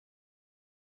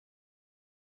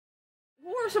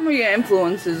Who were some of your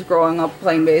influences growing up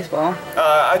playing baseball?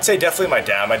 I'd say definitely my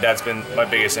dad. My dad's been my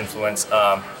biggest influence.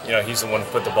 He's the one who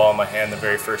put the ball in my hand the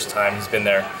very first time. He's been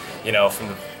there,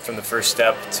 from the first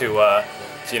step to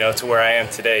where I am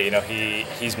today.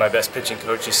 He's my best pitching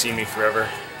coach. He's seen me forever.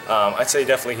 I'd say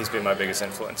definitely he's been my biggest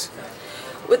influence.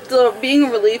 With being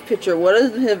a relief pitcher, what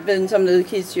have been some of the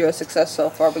keys to your success so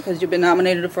far? Because you've been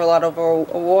nominated for a lot of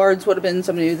awards. What have been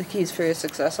some of the keys for your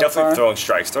success so far? Definitely throwing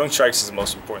strikes. Throwing strikes is the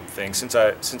most important thing. Since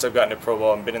I've gotten to pro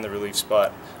ball and been in the relief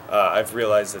spot, I've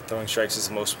realized that throwing strikes is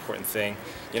the most important thing.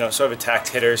 So I've attacked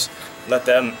hitters, let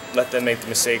them make the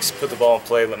mistakes, put the ball in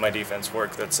play, let my defense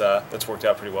work. That's worked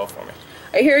out pretty well for me.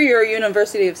 I hear you're a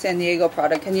University of San Diego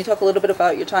product. Can you talk a little bit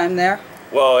about your time there?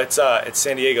 Well, it's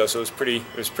San Diego, so it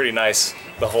was pretty nice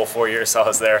the whole 4 years I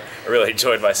was there. I really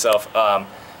enjoyed myself. I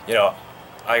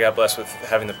got blessed with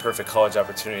having the perfect college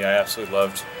opportunity. I absolutely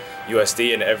loved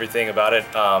USD and everything about it.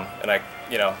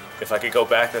 If I could go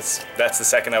back, that's the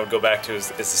second I would go back to is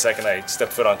the second I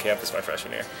stepped foot on campus my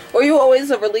freshman year. Were you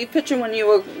always a relief pitcher when you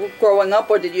were growing up,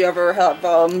 or did you ever have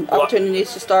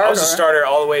opportunities to start? I was a starter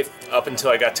all the way up until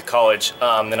I got to college.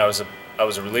 Then I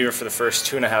was a reliever for the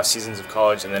first 2.5 seasons of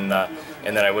college, and then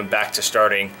I went back to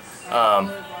starting.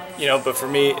 But for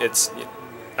me,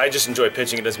 I just enjoy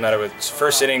pitching. It doesn't matter whether it's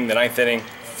first inning, the 9th inning,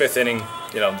 5th inning,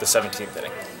 the 17th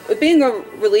inning. With being a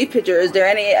relief pitcher, is there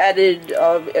any added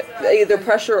either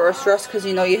pressure or stress because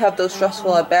you have those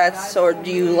stressful at bats, or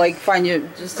do you find you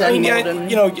just?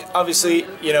 Obviously,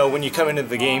 when you come into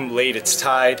the game late, it's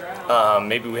tied.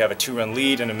 Maybe we have a 2-run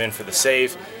lead and I'm in for the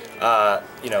save.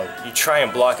 You try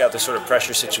and block out the sort of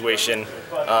pressure situation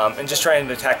and just try and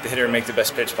attack the hitter and make the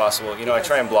best pitch possible. I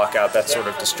try and block out that sort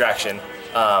of distraction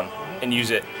and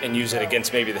use it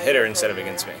against maybe the hitter instead of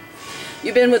against me.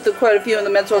 You've been with quite a few in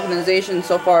the Mets organization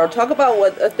so far. Talk about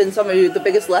what have been some of the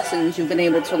biggest lessons you've been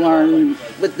able to learn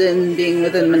being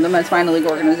within the Mets minor league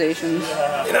organizations.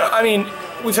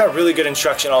 We've had really good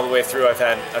instruction all the way through. I've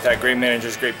had great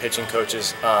managers, great pitching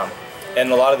coaches.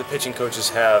 And a lot of the pitching coaches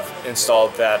have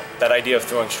installed that idea of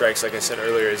throwing strikes, like I said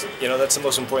earlier, is that's the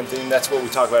most important thing. That's what we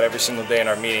talk about every single day in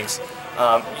our meetings.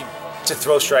 To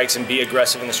throw strikes and be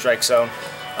aggressive in the strike zone.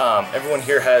 Everyone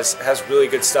here has really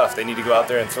good stuff. They need to go out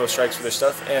there and throw strikes for their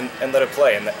stuff and let it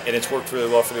play. And it's worked really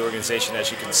well for the organization,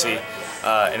 as you can see,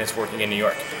 and it's working in New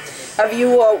York. Are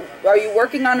you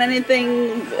working on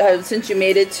anything since you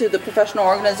made it to the professional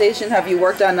organization? Have you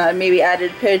worked on maybe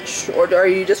added pitch, or are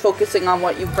you just focusing on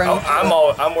what you bring?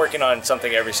 I'm working on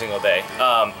something every single day.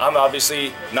 I'm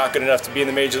obviously not good enough to be in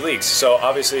the major leagues, so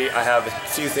obviously I have a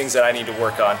few things that I need to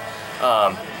work on.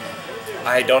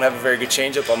 I don't have a very good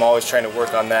changeup. I'm always trying to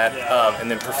work on that, and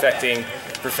then perfecting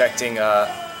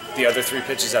the other 3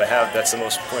 pitches that I have. That's the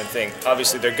most important thing.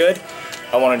 Obviously they're good.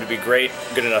 I want them to be great,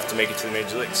 good enough to make it to the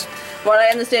major leagues. Well, I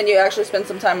understand you actually spent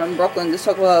some time in Brooklyn. Just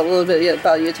talk a little bit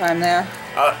about your time there.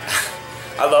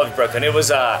 I loved Brooklyn. It was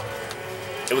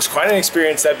quite an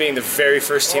experience, that being the very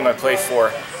first team I played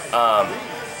for.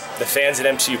 The fans at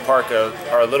MCU Park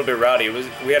are a little bit rowdy.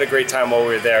 We had a great time while we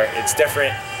were there. It's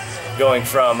different going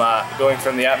from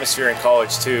the atmosphere in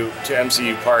college to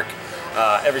MCU Park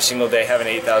every single day, having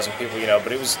 8,000 people,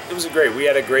 but it was great. We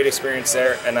had a great experience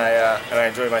there, and I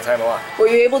enjoyed my time a lot. Were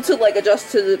you able to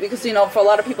adjust to because for a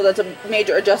lot of people that's a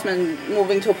major adjustment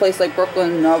moving to a place like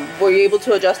Brooklyn? Were you able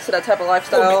to adjust to that type of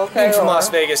lifestyle? Being from Las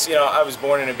Vegas, I was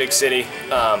born in a big city.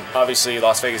 Obviously,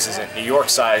 Las Vegas isn't New York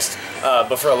sized,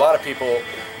 but for a lot of people,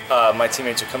 my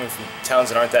teammates are coming from towns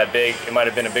that aren't that big. It might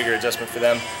have been a bigger adjustment for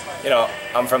them.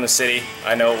 I'm from the city.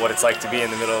 I know what it's like to be in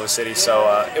the middle of a city, so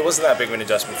it wasn't that big of an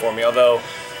adjustment for me. Although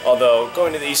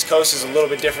going to the East Coast is a little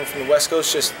bit different from the West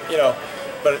Coast,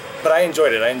 but I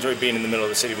enjoyed it. I enjoyed being in the middle of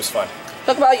the city. It was fun.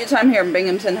 Talk about your time here in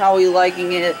Binghamton. How are you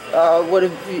liking it? What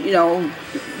have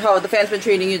how have the fans been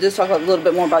treating you? Just talk a little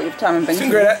bit more about your time in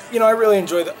Binghamton. It's been great. I really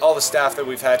enjoy all the staff that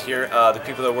we've had here. The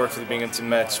people that work for the Binghamton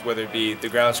Mets, whether it be the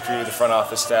grounds crew, the front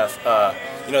office staff.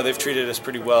 They've treated us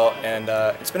pretty well, and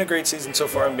it's been a great season so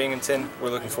far in Binghamton. We're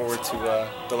looking forward to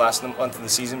the last month of the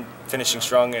season, finishing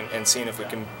strong and seeing if we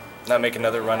can not make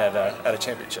another run at a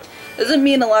championship. Does it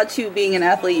mean a lot to you being an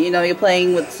athlete? You're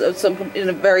playing with some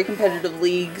in very competitive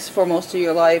leagues for most of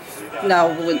your life.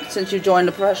 Now, since you joined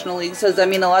the professional leagues, does that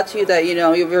mean a lot to you that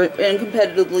you're in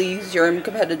competitive leagues, you're in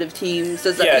competitive teams? Do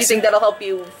you think that'll help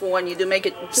you for when you do make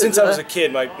it? Since I was a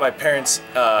kid, my parents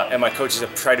and my coaches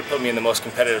have tried to put me in the most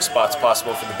competitive spots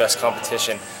possible for the best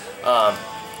competition, and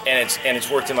it's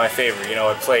worked in my favor.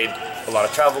 I played a lot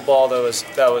of travel ball that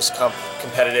was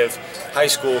competitive. High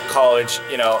school, college,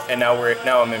 and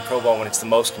now I'm in pro ball when it's the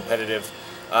most competitive.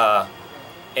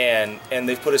 and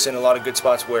they've put us in a lot of good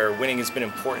spots where winning has been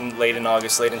important late in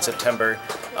August, late in September,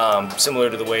 similar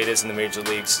to the way it is in the major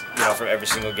leagues. You know, from every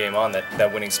single game on,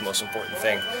 that winning's the most important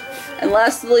thing. And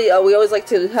lastly, we always like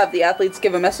to have the athletes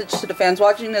give a message to the fans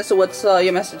watching this. So what's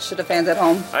your message to the fans at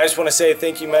home? I just want to say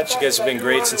thank you, Mets. You guys have been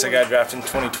great since I got drafted in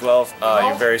 2012.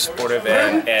 You're very supportive,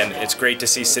 and it's great to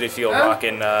see Citi Field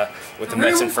rocking with the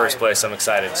Mets in first place. I'm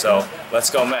excited. So let's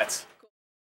go Mets.